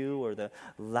interview or the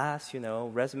last,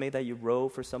 resume that you wrote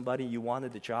for somebody you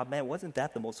wanted the job. Man, wasn't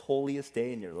that the most holiest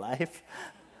day in your life?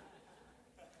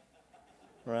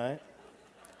 Right?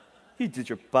 You did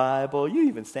your Bible. You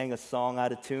even sang a song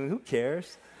out of tune. Who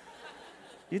cares?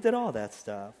 You did all that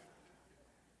stuff.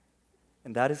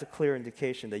 And that is a clear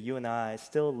indication that you and I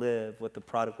still live with the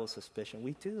prodigal suspicion.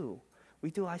 We do.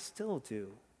 I still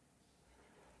do.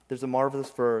 There's a marvelous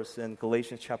verse in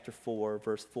Galatians chapter 4,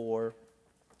 verse 4.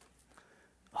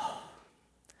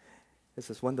 It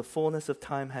says, when the fullness of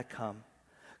time had come,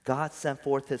 God sent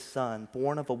forth his Son,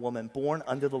 born of a woman, born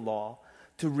under the law,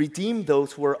 to redeem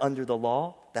those who are under the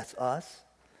law, that's us,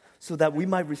 so that we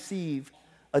might receive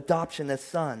adoption as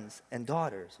sons and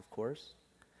daughters, of course.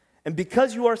 And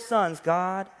because you are sons,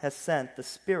 God has sent the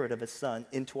Spirit of his Son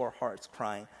into our hearts,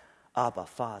 crying, Abba,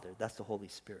 Father. That's the Holy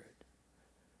Spirit.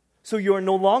 So you are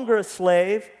no longer a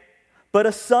slave, but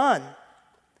a son.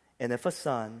 And if a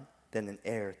son, then an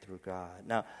heir through God.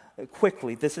 Now,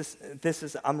 quickly, this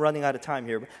is I'm running out of time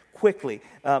here, but quickly,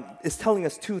 it's telling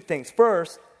us two things.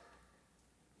 First,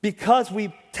 because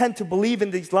we tend to believe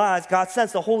in these lies, God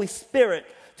sends the Holy Spirit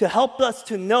to help us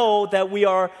to know that we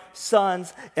are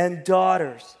sons and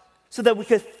daughters, so that we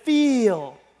could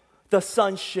feel the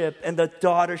sonship and the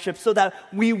daughtership, so that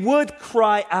we would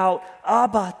cry out,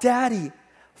 Abba, Daddy,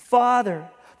 Father.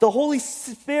 The Holy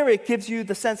Spirit gives you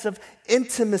the sense of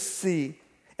intimacy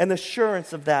and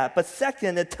assurance of that. But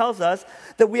second, it tells us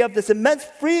that we have this immense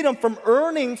freedom from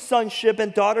earning sonship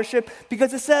and daughtership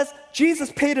because it says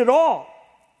Jesus paid it all.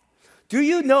 Do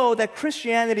you know that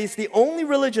Christianity is the only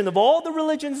religion of all the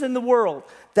religions in the world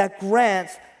that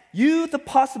grants you the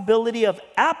possibility of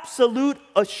absolute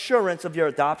assurance of your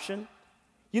adoption?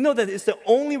 You know that it's the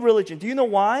only religion. Do you know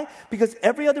why? Because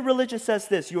every other religion says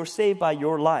this: you're saved by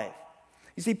your life.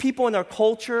 You see, people in our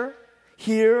culture,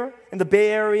 here in the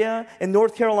Bay Area, in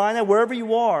North Carolina, wherever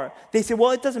you are, they say,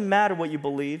 well, it doesn't matter what you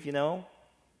believe, It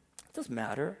doesn't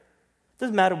matter. It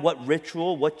doesn't matter what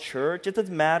ritual, what church. It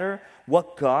doesn't matter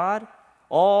what God.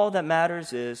 All that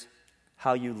matters is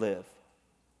how you live.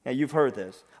 Now, you've heard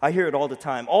this. I hear it all the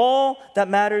time. All that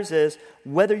matters is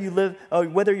whether you live,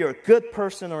 whether you're a good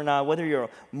person or not, whether you're a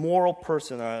moral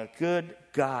person or a good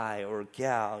guy or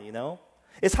gal,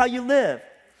 It's how you live.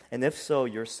 And if so,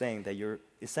 you're saying that you're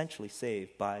essentially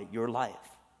saved by your life.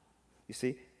 You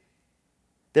see?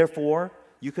 Therefore,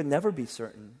 you can never be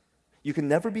certain. You can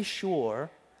never be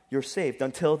sure you're saved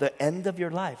until the end of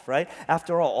your life, right?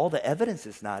 After all the evidence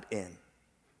is not in,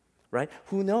 right?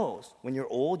 Who knows? When you're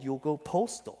old, you'll go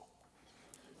postal.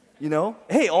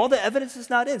 Hey, all the evidence is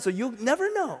not in, so you'll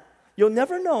never know. You'll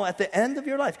never know at the end of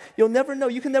your life. You'll never know.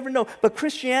 You can never know. But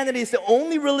Christianity is the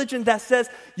only religion that says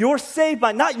you're saved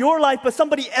by not your life, but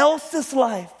somebody else's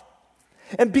life.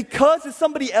 And because it's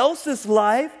somebody else's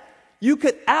life, you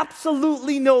could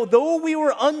absolutely know, though we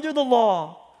were under the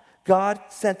law, God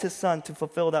sent His Son to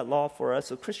fulfill that law for us.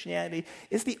 So Christianity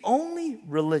is the only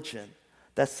religion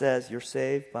that says you're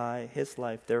saved by His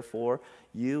life. Therefore,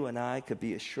 you and I could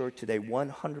be assured today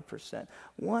 100%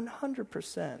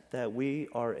 that we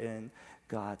are in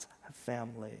God's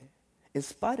family, in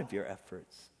spite of your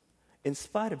efforts, in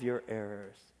spite of your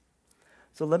errors.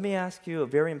 So let me ask you a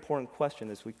very important question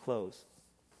as we close.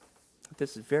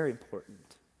 This is very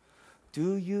important.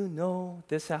 Do you know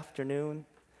this afternoon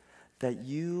that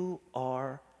you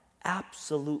are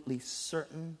absolutely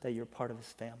certain that you're part of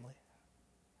His family?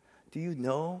 Do you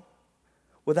know,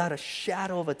 without a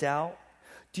shadow of a doubt,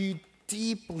 do you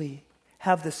deeply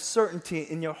have the certainty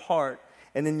in your heart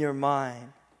and in your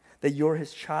mind that you're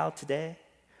His child today?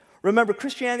 Remember,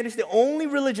 Christianity is the only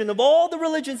religion of all the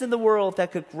religions in the world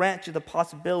that could grant you the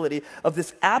possibility of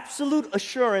this absolute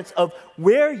assurance of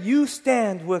where you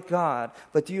stand with God.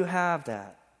 But do you have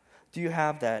that? Do you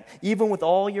have that? Even with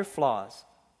all your flaws,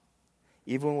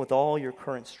 even with all your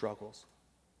current struggles,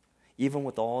 even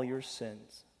with all your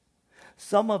sins.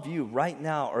 Some of you right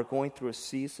now are going through a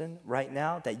season right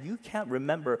now that you can't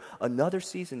remember another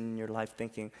season in your life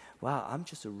thinking, wow, I'm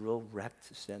just a real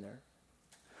wrecked sinner.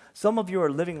 Some of you are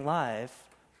living life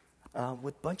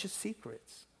with a bunch of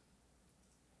secrets.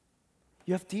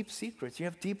 You have deep secrets. You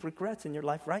have deep regrets in your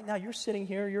life. Right now, you're sitting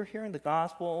here, you're hearing the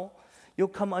gospel. You'll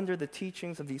come under the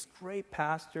teachings of these great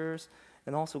pastors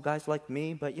and also guys like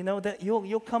me, but that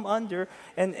you'll come under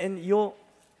and you'll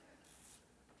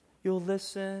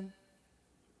listen.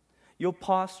 You'll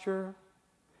posture,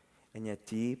 and yet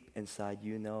deep inside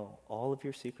you know all of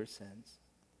your secret sins.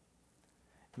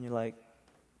 And you're like,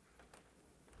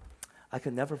 I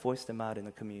could never voice them out in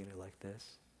a community like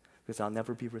this because I'll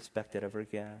never be respected ever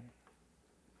again.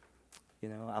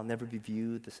 I'll never be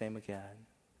viewed the same again.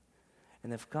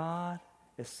 And if God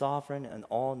is sovereign and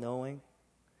all-knowing,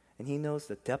 and He knows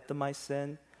the depth of my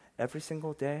sin every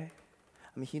single day,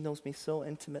 He knows me so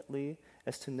intimately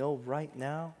as to know right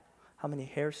now how many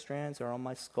hair strands are on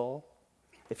my skull.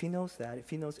 If He knows that, if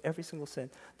He knows every single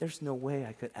sin, there's no way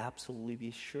I could absolutely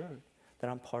be sure that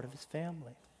I'm part of His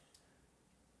family.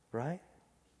 Right?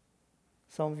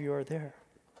 Some of you are there.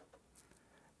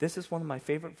 This is one of my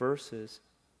favorite verses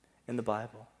in the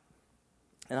Bible.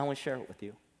 And I want to share it with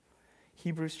you.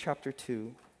 Hebrews chapter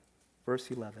 2, verse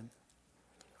 11.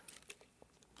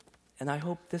 And I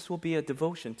hope this will be a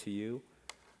devotion to you,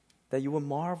 that you will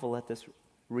marvel at this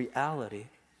reality.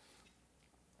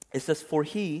 It says, for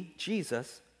He,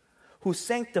 Jesus, who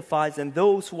sanctifies and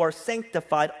those who are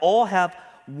sanctified all have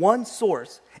one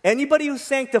source. Anybody who's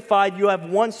sanctified, you have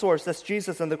one source. That's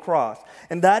Jesus and the cross.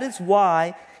 And that is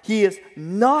why He is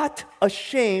not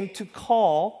ashamed to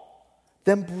call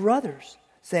them brothers,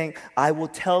 saying, I will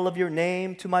tell of your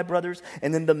name to my brothers,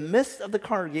 and in the midst of the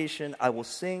congregation I will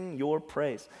sing your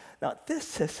praise. Now,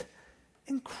 this is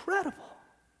incredible.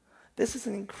 This is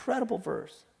an incredible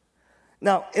verse.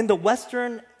 Now, in the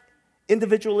Western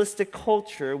individualistic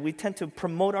culture, we tend to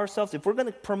promote ourselves. If we're going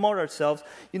to promote ourselves,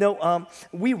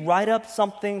 we write up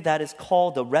something that is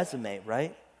called a resume,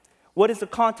 right? What is the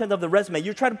content of the resume?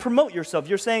 You're trying to promote yourself.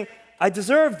 You're saying, I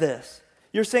deserve this.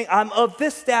 You're saying, I'm of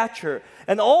this stature.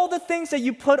 And all the things that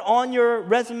you put on your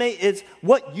resume is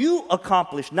what you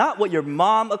accomplished, not what your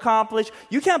mom accomplished.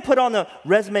 You can't put on a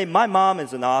resume, my mom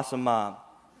is an awesome mom.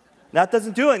 That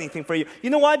doesn't do anything for you. You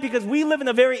know why? Because we live in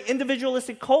a very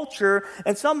individualistic culture,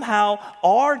 and somehow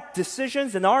our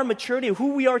decisions and our maturity of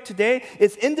who we are today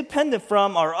is independent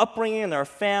from our upbringing and our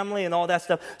family and all that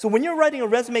stuff. So when you're writing a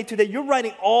resume today, you're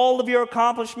writing all of your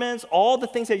accomplishments, all the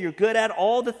things that you're good at,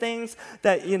 all the things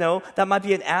that, that might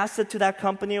be an asset to that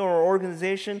company or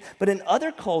organization. But in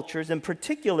other cultures, in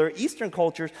particular, Eastern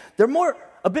cultures, they're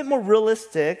a bit more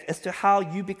realistic as to how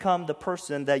you become the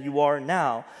person that you are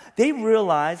now. They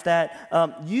realize that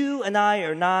you and I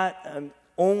are not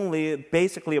only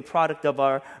basically a product of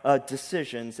our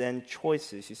decisions and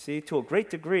choices. You see, to a great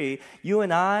degree, you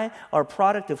and I are a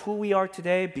product of who we are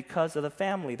today because of the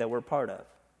family that we're part of,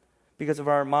 because of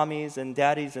our mommies and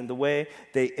daddies and the way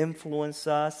they influence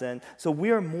us. And so we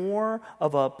are more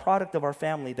of a product of our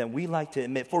family than we like to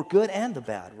admit, for good and the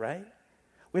bad, right?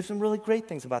 We have some really great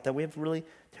things about that. We have really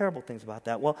terrible things about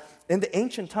that. Well, in the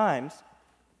ancient times,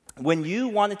 when you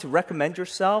wanted to recommend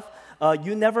yourself,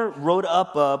 you never wrote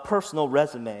up a personal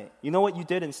resume. You know what you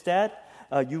did instead?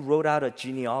 You wrote out a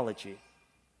genealogy.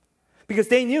 Because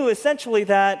they knew essentially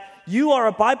that you are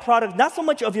a byproduct not so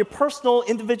much of your personal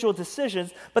individual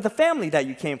decisions, but the family that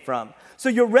you came from. So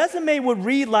your resume would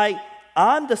read like,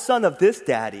 I'm the son of this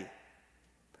daddy.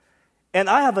 And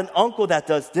I have an uncle that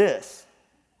does this.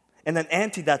 And an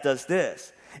auntie that does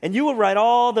this. And you would write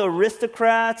all the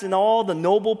aristocrats and all the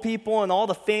noble people and all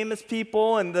the famous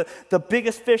people and the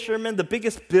biggest fisherman, the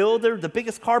biggest builder, the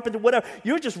biggest carpenter, whatever.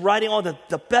 You're just writing all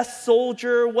the best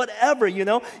soldier, whatever,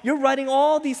 You're writing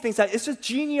all these things out. It's just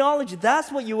genealogy.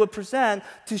 That's what you would present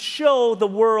to show the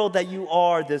world that you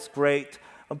are this great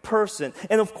person.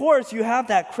 And of course, you have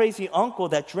that crazy uncle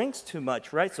that drinks too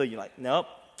much, right? So you're like, nope,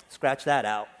 scratch that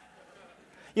out.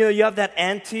 You have that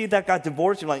auntie that got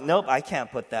divorced. You're like, nope, I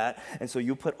can't put that. And so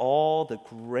you put all the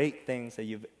great things that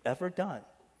you've ever done,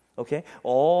 okay?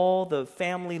 All the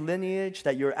family lineage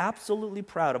that you're absolutely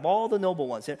proud of, all the noble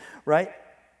ones, right?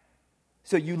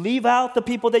 So you leave out the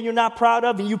people that you're not proud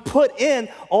of, and you put in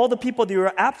all the people that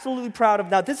you're absolutely proud of.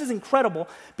 Now, this is incredible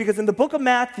because in the book of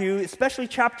Matthew, especially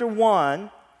chapter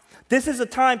 1, this is a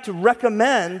time to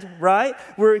recommend, right?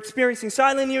 We're experiencing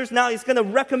silent years. Now he's going to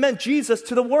recommend Jesus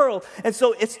to the world. And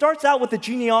so it starts out with the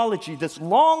genealogy, this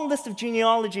long list of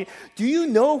genealogy. Do you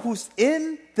know who's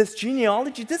in this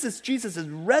genealogy? This is Jesus'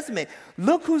 resume.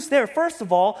 Look who's there. First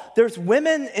of all, there's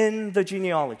women in the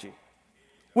genealogy,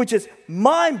 which is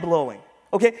mind-blowing.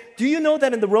 Okay, do you know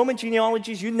that in the Roman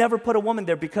genealogies, you never put a woman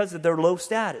there because of their low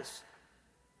status?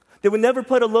 They would never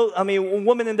put a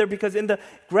woman in there because in the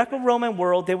Greco-Roman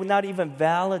world, they would not even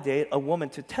validate a woman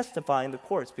to testify in the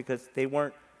courts because they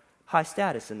weren't high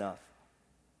status enough.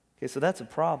 Okay, so that's a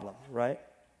problem, right?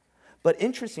 But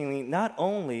interestingly, not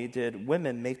only did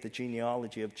women make the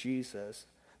genealogy of Jesus,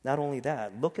 not only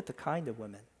that, look at the kind of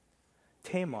women.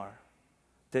 Tamar,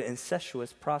 the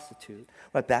incestuous prostitute,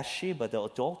 right? Bathsheba, the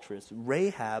adulteress,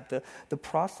 Rahab, the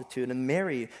prostitute, and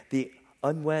Mary, the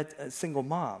unwed single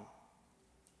mom.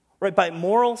 Right, by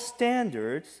moral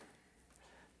standards,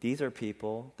 these are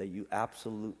people that you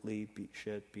absolutely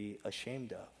should be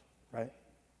ashamed of, right?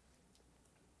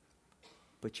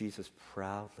 But Jesus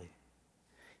proudly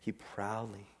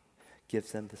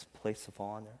gives them this place of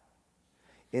honor.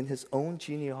 In his own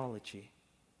genealogy,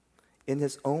 in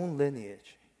his own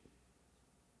lineage,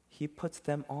 he puts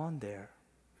them on there.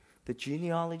 The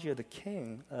genealogy of the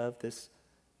king of this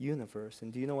universe.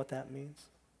 And do you know what that means?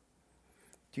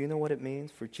 Do you know what it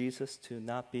means for Jesus to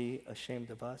not be ashamed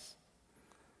of us?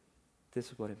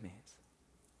 This is what it means.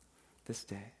 This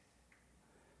day,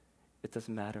 it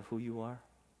doesn't matter who you are.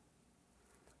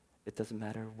 It doesn't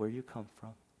matter where you come from.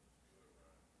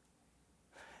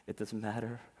 It doesn't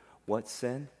matter what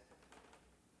sin.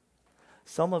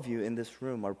 Some of you in this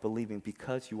room are believing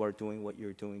because you are doing what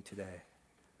you're doing today,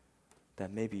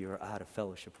 that maybe you're out of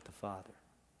fellowship with the Father,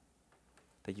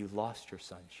 that you lost your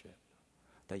sonship,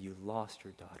 that you lost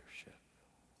your daughtership.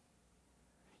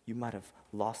 You might have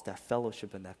lost that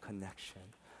fellowship and that connection,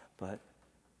 but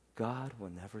God will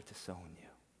never disown you.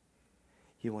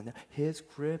 He will His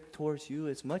grip towards you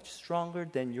is much stronger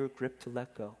than your grip to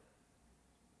let go.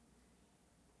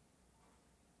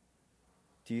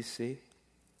 Do you see?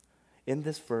 In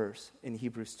this verse, in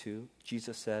Hebrews 2,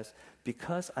 Jesus says,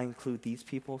 because I include these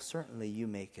people, certainly you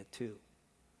make it too.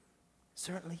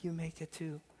 Certainly you make it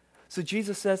too. So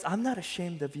Jesus says, I'm not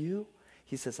ashamed of you.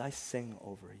 He says, I sing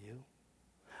over you.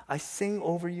 I sing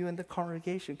over you in the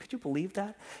congregation. Could you believe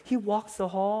that? He walks the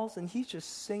halls and he's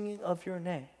just singing of your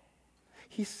name.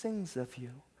 He sings of you.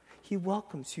 He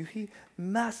welcomes you. He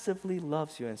massively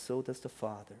loves you, and so does the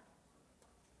Father.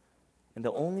 And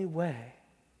the only way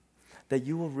that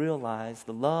you will realize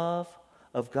the love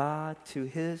of God to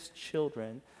his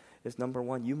children is number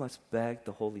one, you must beg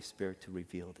the Holy Spirit to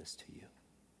reveal this to you.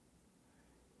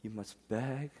 You must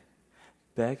beg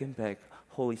and beg.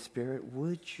 Holy Spirit,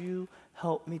 would you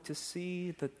help me to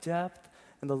see the depth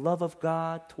and the love of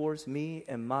God towards me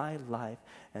and my life?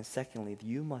 And secondly,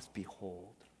 you must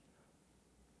behold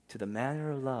to the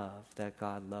manner of love that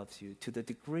God loves you, to the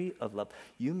degree of love.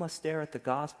 You must stare at the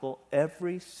gospel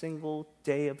every single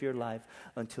day of your life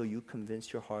until you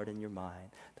convince your heart and your mind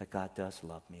that God does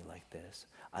love me like this.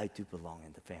 I do belong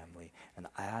in the family, and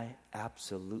I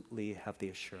absolutely have the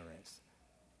assurance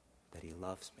that he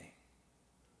loves me,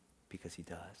 because he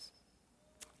does.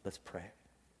 Let's pray.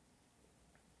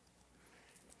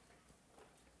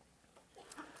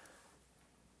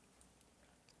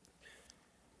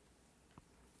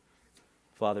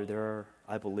 Father, there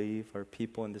I believe, are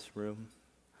people in this room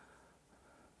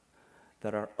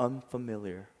that are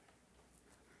unfamiliar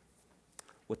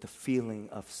with the feeling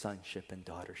of sonship and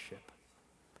daughtership.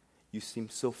 You seem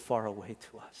so far away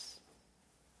to us.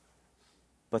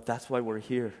 But that's why we're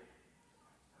here.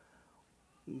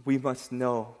 We must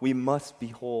know, we must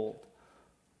behold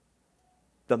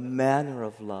the manner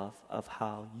of love of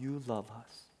how you love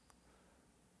us,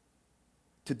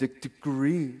 to the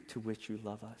degree to which you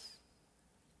love us.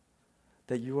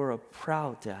 That you are a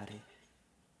proud daddy,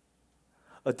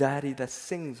 a daddy that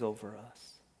sings over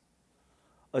us,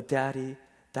 a daddy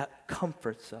that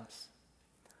comforts us,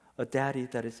 a daddy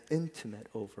that is intimate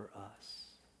over us.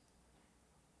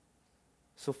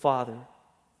 So, Father,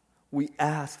 we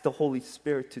ask the Holy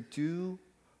Spirit to do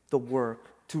the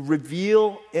work, to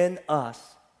reveal in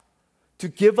us, to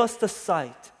give us the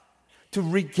sight, to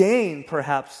regain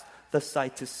perhaps the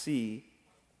sight to see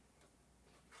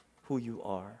who you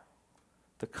are,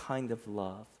 the kind of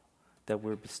love that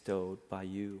we're bestowed by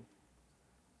you.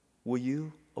 Will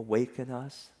you awaken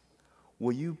us?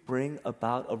 Will you bring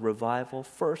about a revival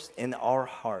first in our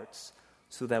hearts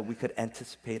so that we could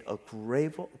anticipate a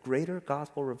greater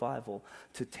gospel revival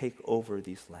to take over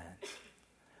these lands?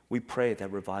 We pray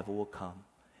that revival will come,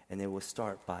 and it will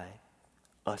start by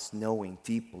us knowing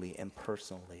deeply and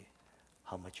personally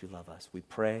how much you love us. We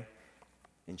pray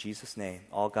in Jesus' name.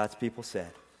 All God's people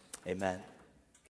said, amen.